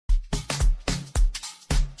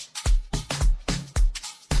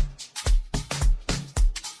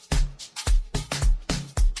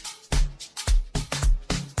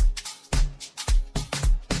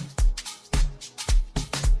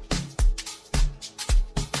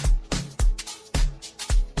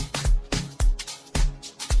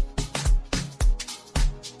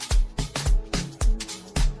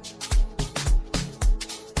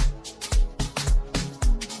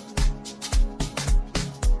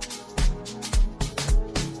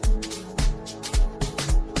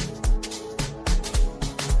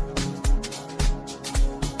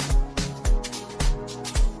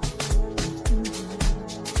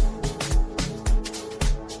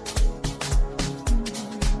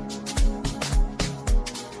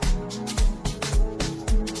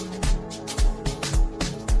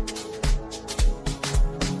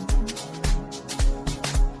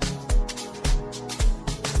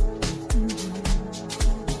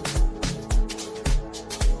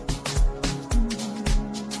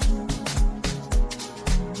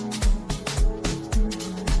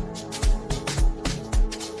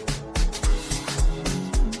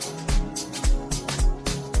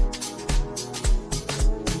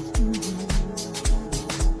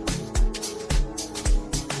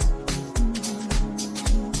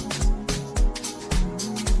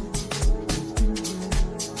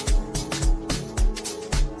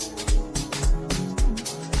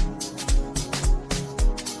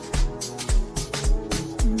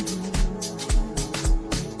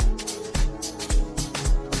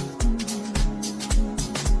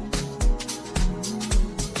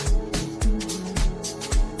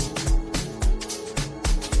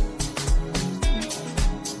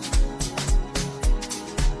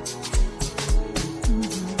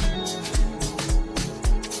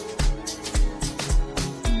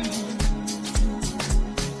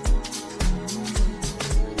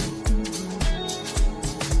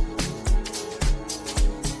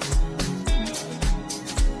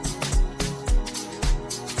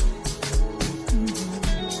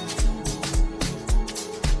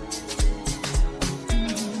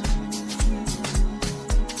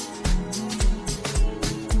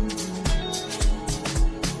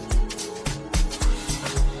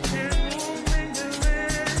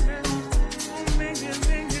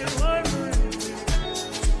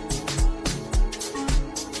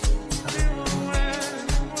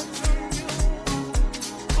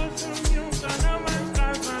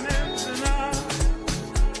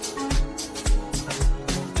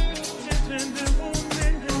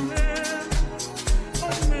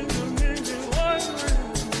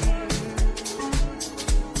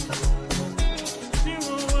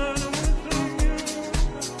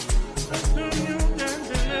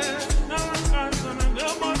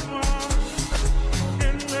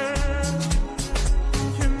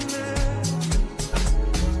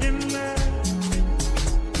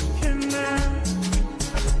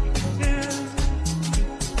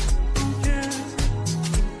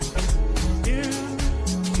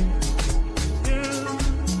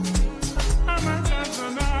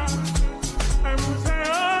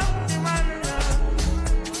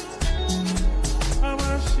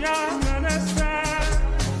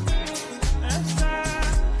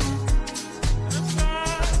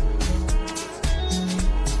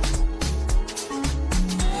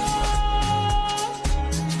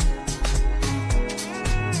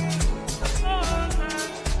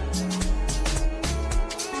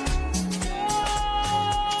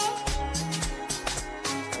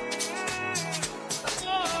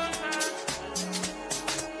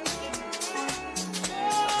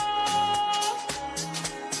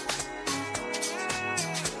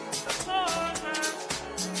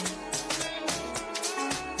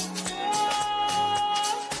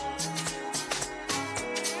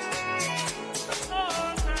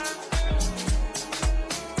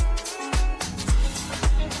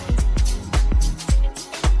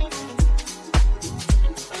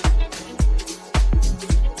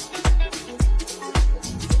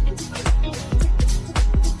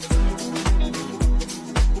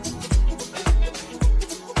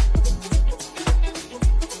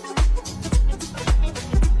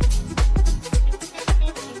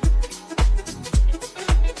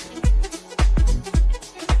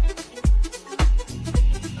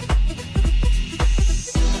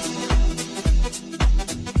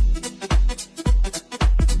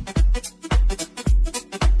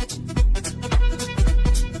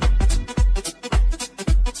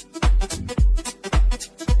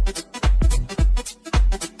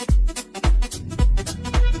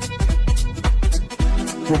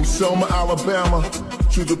Selma, Alabama,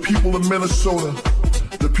 to the people of Minnesota,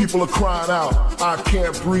 the people are crying out, I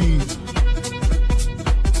can't breathe.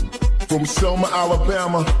 From Selma,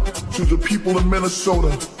 Alabama, to the people of Minnesota,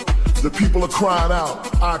 the people are crying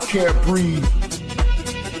out, I can't breathe.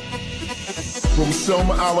 From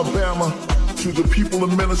Selma, Alabama, to the people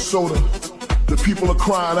of Minnesota, the people are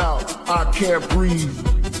crying out, I can't breathe.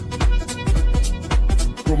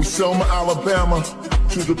 From Selma, Alabama,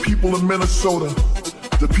 to the people of Minnesota,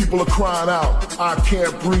 the people are crying out, I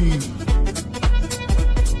can't breathe.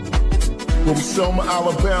 From Selma,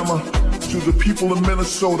 Alabama, to the people of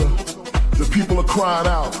Minnesota, the people are crying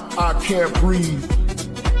out, I can't breathe.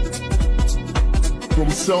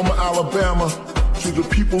 From Selma, Alabama, to the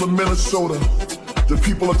people of Minnesota, the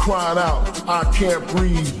people are crying out, I can't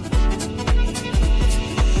breathe.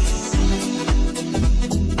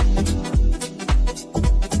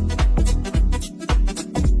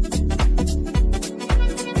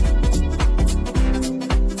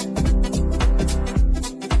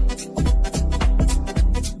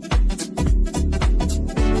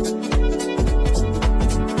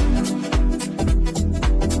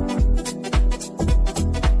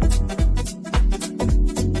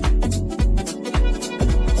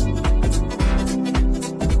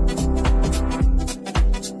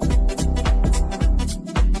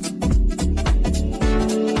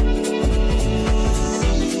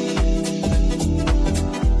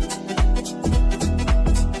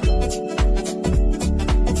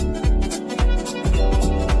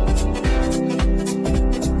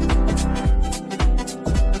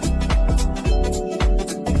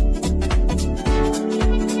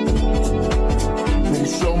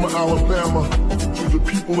 Alabama, to the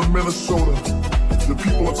people of Minnesota, the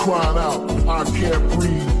people are crying out, I can't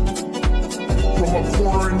breathe. From a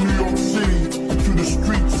corner in New York City to the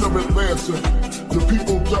streets of Atlanta, the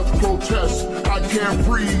people just protest, I can't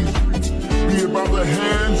breathe. Be it by the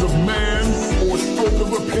hands of man or a stroke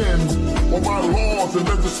of a pen, or by laws and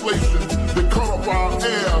legislation that cut off our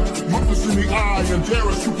air, look us in the eye and dare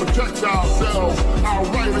us to protect ourselves, our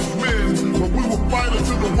right as men. But we will fight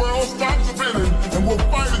until the world stops spinning, and we'll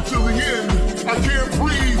fight until the end. I can't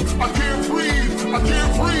breathe, I can't breathe, I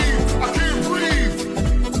can't breathe, I can't breathe.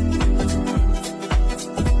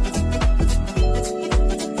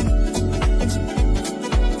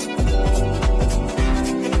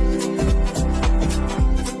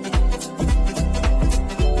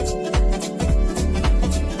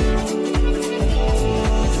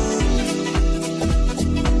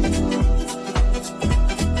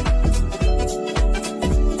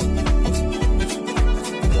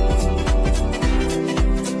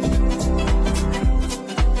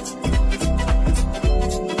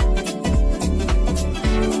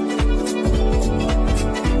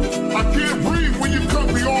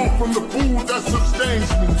 From the food that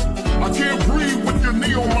sustains me. I can't breathe with your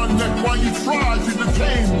knee on my neck while you try to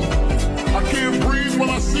detain me. I can't breathe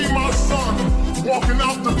when I see my son walking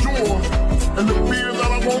out the door, and the fear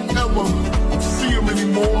that I won't ever see him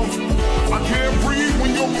anymore. I can't breathe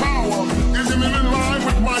when your power isn't in line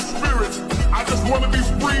with my spirit. I just want to be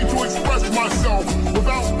free to express myself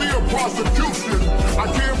without fear of prosecution. I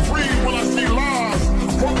can't breathe when I see lies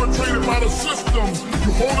perpetrated by the system.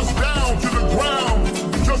 You hold us down to the ground.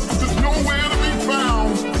 Justice is nowhere to be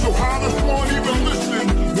found. So how does one even listen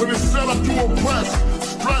when it's set up to oppress,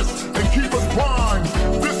 stress, and keep us blind?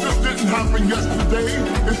 This just didn't happen yesterday.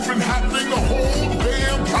 It's been happening the whole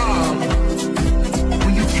damn time.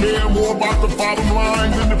 When you care more about the bottom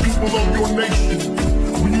line than the people of your nation.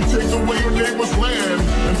 When you take away your neighbor's land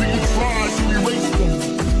and then you try to erase them.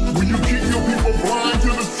 When you keep your people blind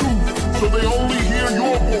to the truth so they only hear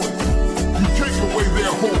your voice. You take away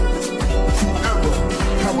their hope to ever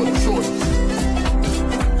have a choice.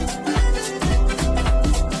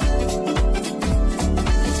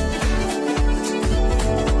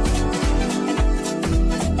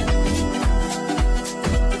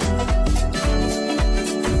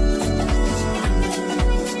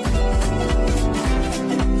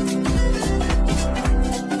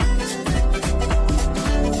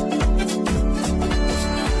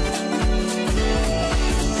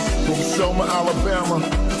 From Selma, Alabama,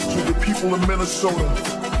 to the people of Minnesota,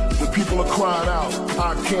 the people are crying out,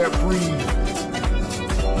 I can't breathe.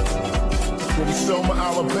 From Selma,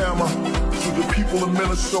 Alabama, to the people of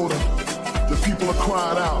Minnesota, the people are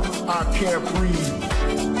crying out, I can't breathe.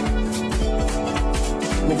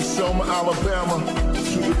 From Selma, Alabama,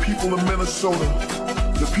 to the people of Minnesota,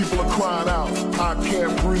 the people are crying out, I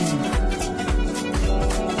can't breathe.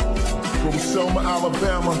 From Selma,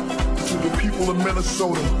 Alabama, to the people of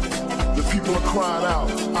Minnesota, the people are crying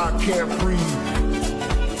out, I can't breathe.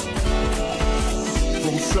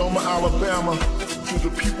 From Selma, Alabama, to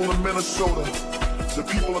the people of Minnesota, the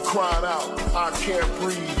people are crying out, I can't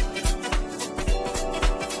breathe.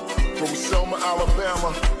 From Selma,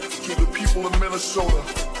 Alabama, to the people of Minnesota,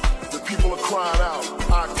 the people are crying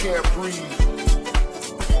out, I can't breathe.